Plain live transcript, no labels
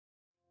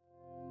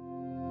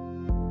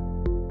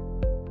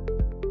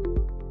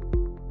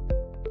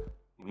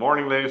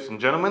Morning, ladies and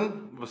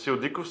gentlemen.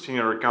 Vasil Dikov,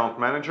 Senior Account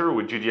Manager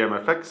with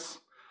GDMFX.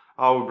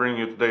 I will bring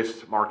you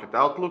today's market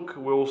outlook.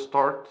 We'll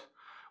start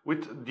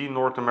with the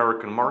North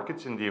American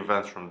markets and the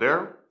events from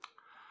there.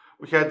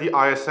 We had the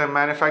ISM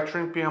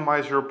Manufacturing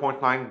PMI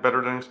 0.9,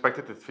 better than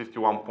expected at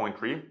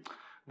 51.3.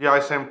 The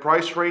ISM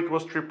price rate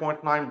was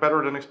 3.9,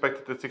 better than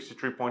expected at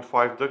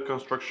 63.5. The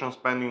construction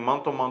spending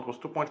month-on-month was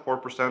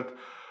 2.4%,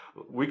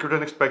 weaker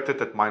than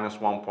expected at minus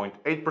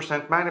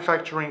 1.8%.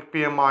 Manufacturing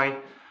PMI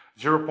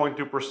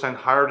 0.2%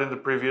 higher than the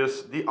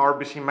previous. The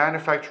RBC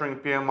Manufacturing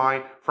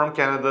PMI from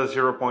Canada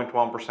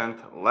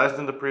 0.1% less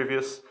than the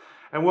previous.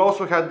 And we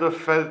also had the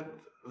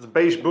Fed's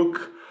Beige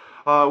Book,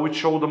 which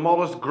showed a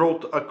modest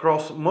growth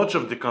across much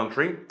of the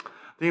country.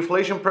 The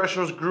inflation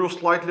pressures grew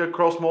slightly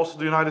across most of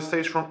the United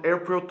States from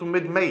April to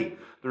mid-May.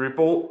 The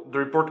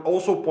report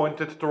also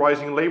pointed to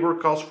rising labor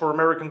costs for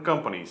American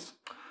companies.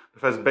 The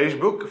Fed's Beige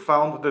Book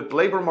found that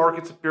labor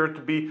markets appeared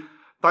to be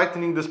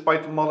tightening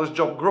despite modest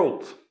job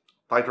growth.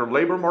 Tighter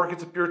labor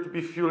markets appear to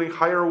be fueling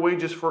higher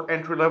wages for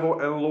entry-level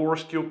and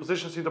lower-skilled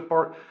positions in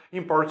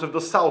parts of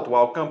the South,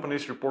 while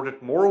companies reported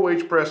more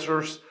wage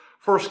pressures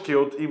for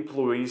skilled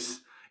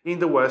employees in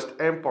the West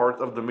and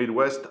part of the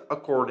Midwest,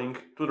 according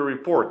to the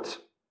report.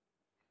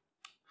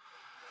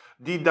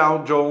 The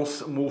Dow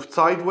Jones moved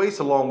sideways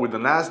along with the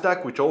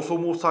Nasdaq, which also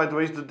moved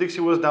sideways. The Dixie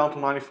was down to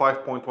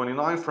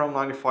 95.29 from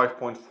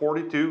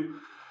 95.42.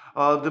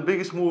 The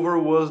biggest mover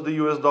was the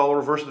US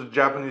dollar versus the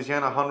Japanese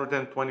yen,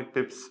 120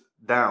 pips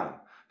down.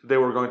 Today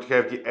we're going to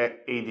have the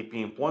ADP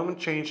employment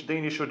change, the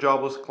initial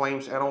jobless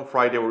claims, and on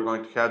Friday we're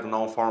going to have the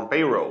non-farm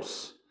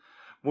payrolls.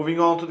 Moving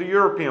on to the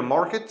European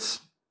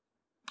markets,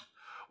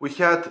 we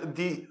had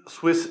the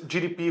Swiss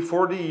GDP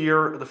for the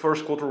year. The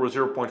first quarter was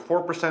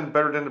 0.4%,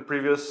 better than the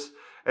previous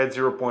at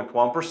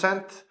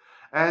 0.1%.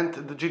 And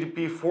the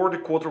GDP for the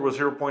quarter was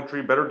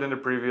 0.3, better than the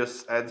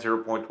previous at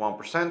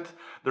 0.1%.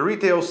 The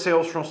retail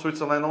sales from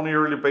Switzerland on a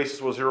yearly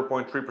basis was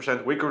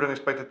 0.3%, weaker than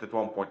expected at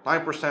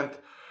 1.9%.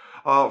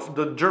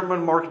 The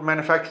German market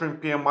manufacturing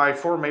PMI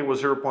for May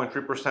was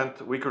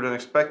 0.3%, weaker than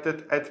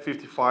expected at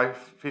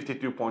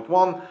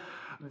 52.1.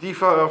 The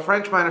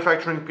French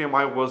manufacturing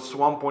PMI was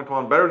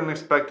 1.1, better than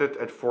expected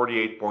at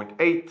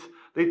 48.8.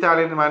 The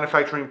Italian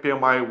manufacturing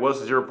PMI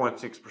was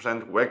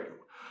 0.6%,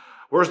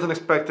 worse than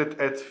expected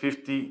at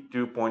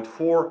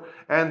 52.4.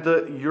 And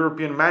the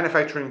European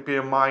manufacturing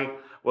PMI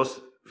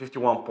was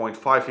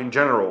 51.5 in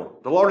general.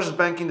 The largest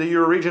bank in the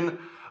Euro region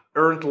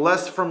earned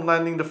less from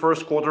lending the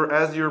first quarter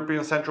as the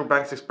European Central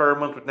Bank's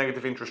experiment with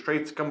negative interest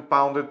rates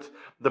compounded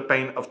the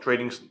pain of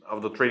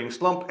the trading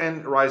slump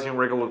and rising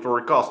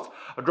regulatory costs.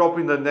 A drop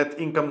in the net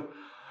income,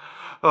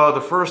 the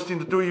first in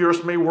the 2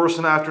 years, may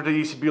worsen after the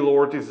ECB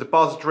lowered its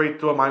deposit rate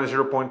to a minus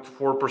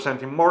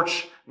 0.4% in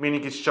March,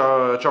 meaning it's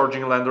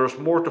charging lenders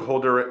more to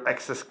hold their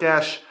excess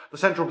cash. The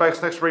central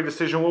bank's next rate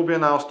decision will be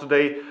announced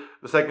today,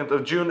 the 2nd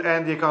of June,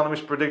 and the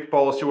economists predict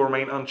policy will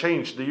remain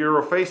unchanged. The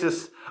euro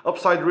faces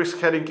upside risk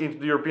heading into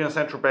the European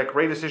Central Bank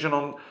rate decision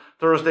on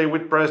Thursday,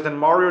 with President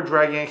Mario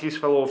Draghi and his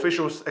fellow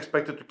officials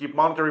expected to keep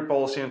monetary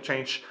policy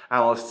unchanged,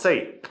 analysts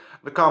say.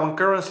 The common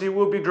currency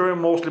will be driven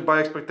mostly by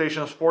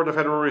expectations for the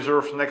Federal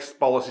Reserve's next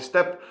policy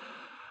step,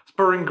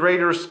 spurring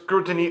greater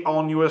scrutiny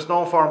on US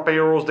non-farm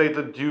payrolls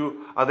data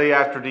due a day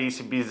after the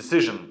ECB's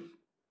decision.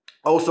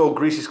 Also,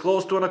 Greece is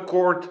close to an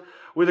accord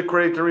with the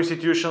creditor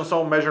institutions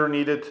on measure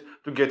needed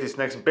to get its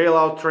next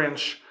bailout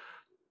tranche.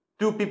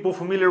 Two people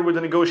familiar with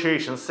the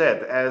negotiations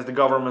said, as the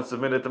government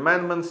submitted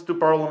amendments to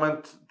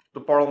Parliament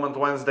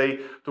Wednesday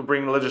to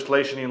bring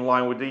legislation in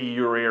line with the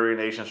euro area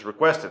nations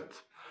requested.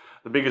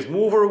 The biggest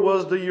mover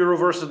was the euro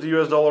versus the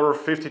US dollar,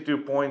 52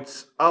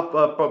 points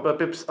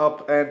pips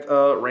up, and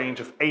a range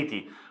of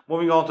 80.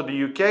 Moving on to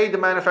the UK, the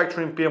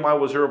manufacturing PMI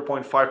was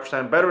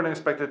 0.5%, better than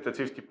expected at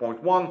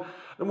 50.1.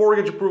 The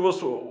mortgage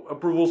approvals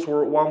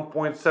were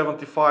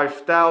 1.75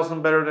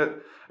 thousand, better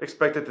than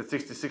expected at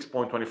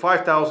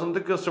 66.25 thousand.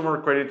 The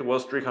consumer credit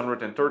was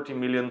 330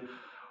 million,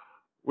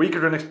 weaker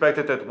than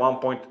expected at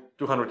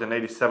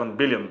 1.287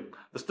 billion.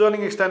 The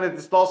sterling extended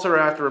its losses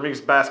after a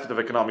mixed basket of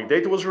economic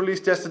data was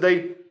released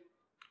yesterday,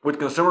 with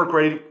consumer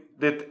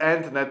credit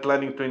and net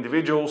lending to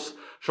individuals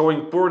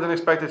showing poorer than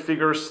expected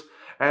figures,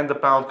 and the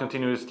pound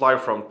continued its slide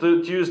from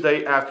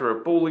Tuesday after a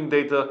polling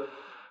data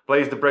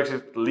placed the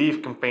Brexit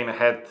Leave campaign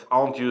ahead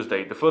on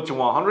Tuesday. The FTSE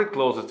 100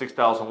 closed at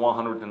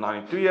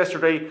 6,192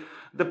 yesterday.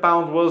 The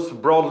pound was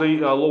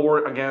broadly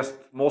lower against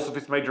most of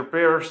its major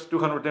pairs,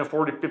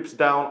 240 pips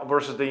down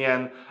versus the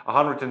yen,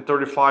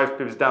 135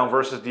 pips down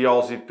versus the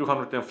Aussie,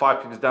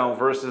 205 pips down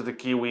versus the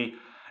Kiwi,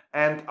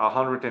 and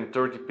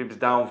 130 pips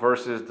down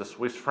versus the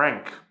Swiss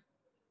franc.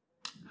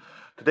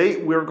 Today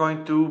we're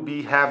going to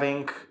be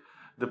having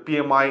the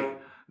PMI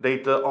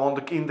data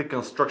in the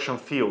construction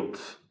field.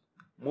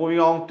 Moving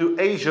on to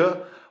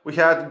Asia, we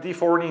had the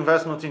foreign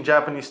investments in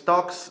Japanese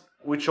stocks,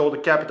 which showed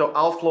a capital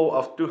outflow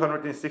of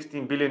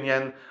 216 billion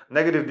yen,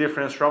 negative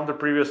difference from the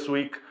previous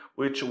week,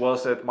 which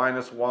was at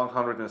minus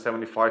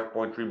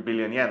 175.3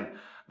 billion yen.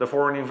 The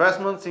foreign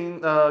investments in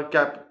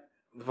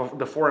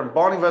the foreign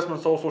bond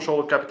investments also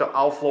showed a capital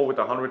outflow with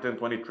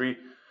 123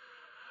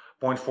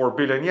 0.4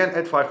 billion yen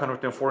at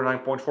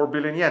 549.4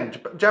 billion yen.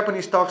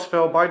 Japanese stocks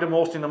fell by the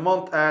most in a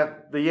month as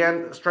the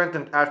yen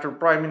strengthened after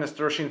Prime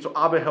Minister Shinzo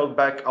Abe held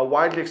back a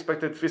widely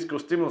expected fiscal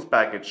stimulus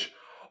package.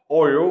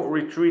 Oil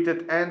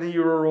retreated and the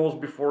euro rose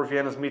before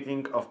Vienna's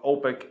meeting of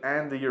OPEC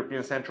and the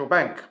European Central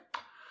Bank.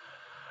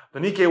 The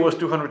Nikkei was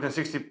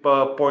 260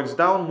 points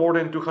down, more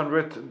than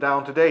 200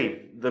 down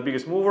today. The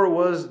biggest mover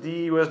was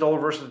the US dollar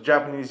versus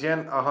Japanese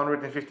yen,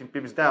 115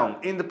 pips down.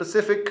 In the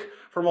Pacific,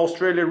 from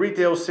Australia,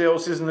 retail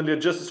sales seasonally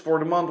adjusted for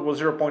the month was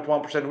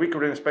 0.1% weaker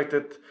than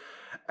expected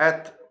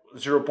at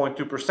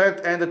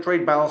 0.2%, and the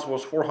trade balance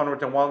was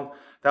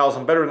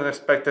 401,000 better than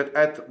expected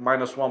at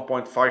minus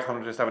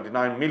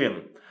 1.579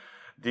 million.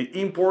 The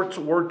imports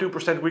were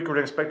 2% weaker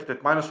than expected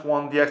at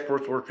 -1, the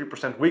exports were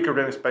 3% weaker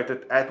than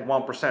expected at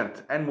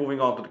 1%. And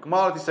moving on to the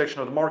commodity section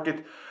of the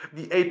market,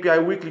 the API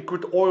weekly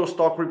crude oil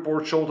stock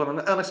report showed an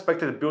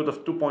unexpected build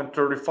of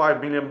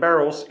 2.35 million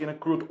barrels in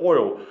crude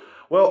oil,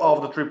 well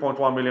off the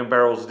 3.1 million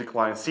barrels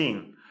decline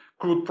seen.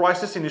 Crude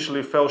prices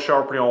initially fell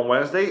sharply on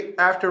Wednesday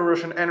after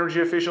Russian energy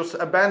officials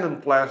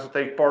abandoned plans to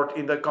take part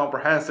in the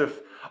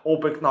comprehensive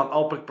OPEC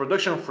non-OPEC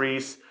production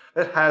freeze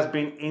that has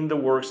been in the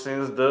works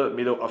since the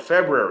middle of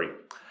February.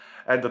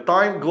 At the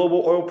time,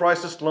 global oil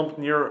prices slumped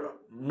near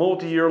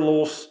multi-year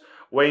lows,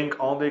 weighing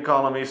on the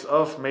economies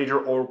of major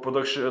oil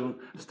production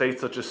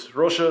states such as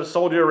Russia,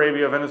 Saudi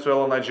Arabia,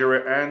 Venezuela,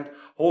 Nigeria, and a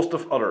host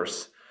of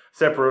others.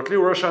 Separately,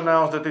 Russia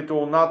announced that it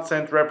will not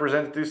send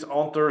representatives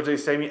on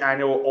Thursday's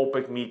semi-annual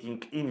OPEC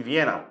meeting in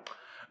Vienna.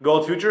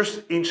 Gold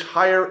futures inched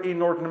higher in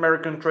North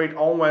American trade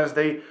on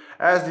Wednesday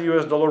as the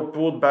US dollar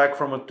pulled back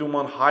from a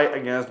 2-month high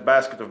against a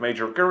basket of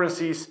major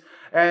currencies,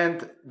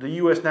 and the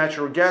US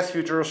natural gas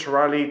futures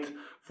rallied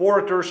for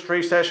a third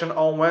straight session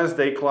on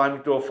Wednesday,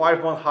 climbing to a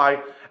 5-month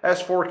high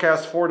as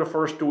forecasts for the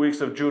first 2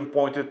 weeks of June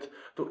pointed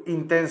to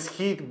intense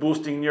heat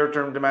boosting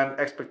near-term demand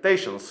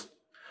expectations.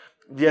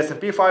 The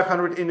S&P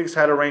 500 index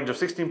had a range of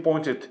 16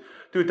 points at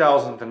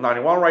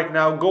 2,091 right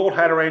now. Gold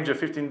had a range of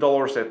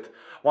 $15 at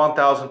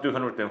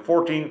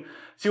 1,214.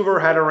 Silver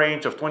had a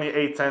range of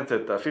 28 cents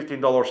at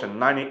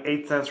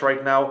 $15.98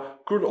 right now.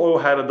 Crude oil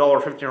had a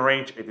 $1.15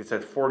 range. It is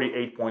at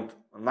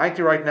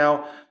 48.90 right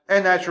now.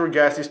 And natural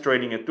gas is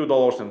trading at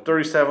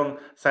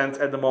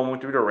 $2.37 at the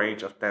moment with a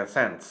range of 10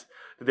 cents.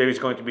 Today is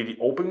going to be the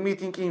OPEC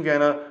meeting in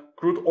Vienna,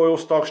 crude oil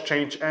stocks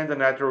change, and the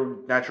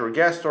natural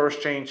gas stores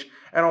change.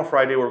 And on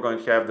Friday we're going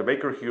to have the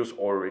Baker Hughes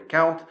oil rig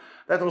count.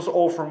 That was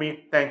all for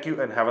me. Thank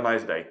you and have a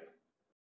nice day.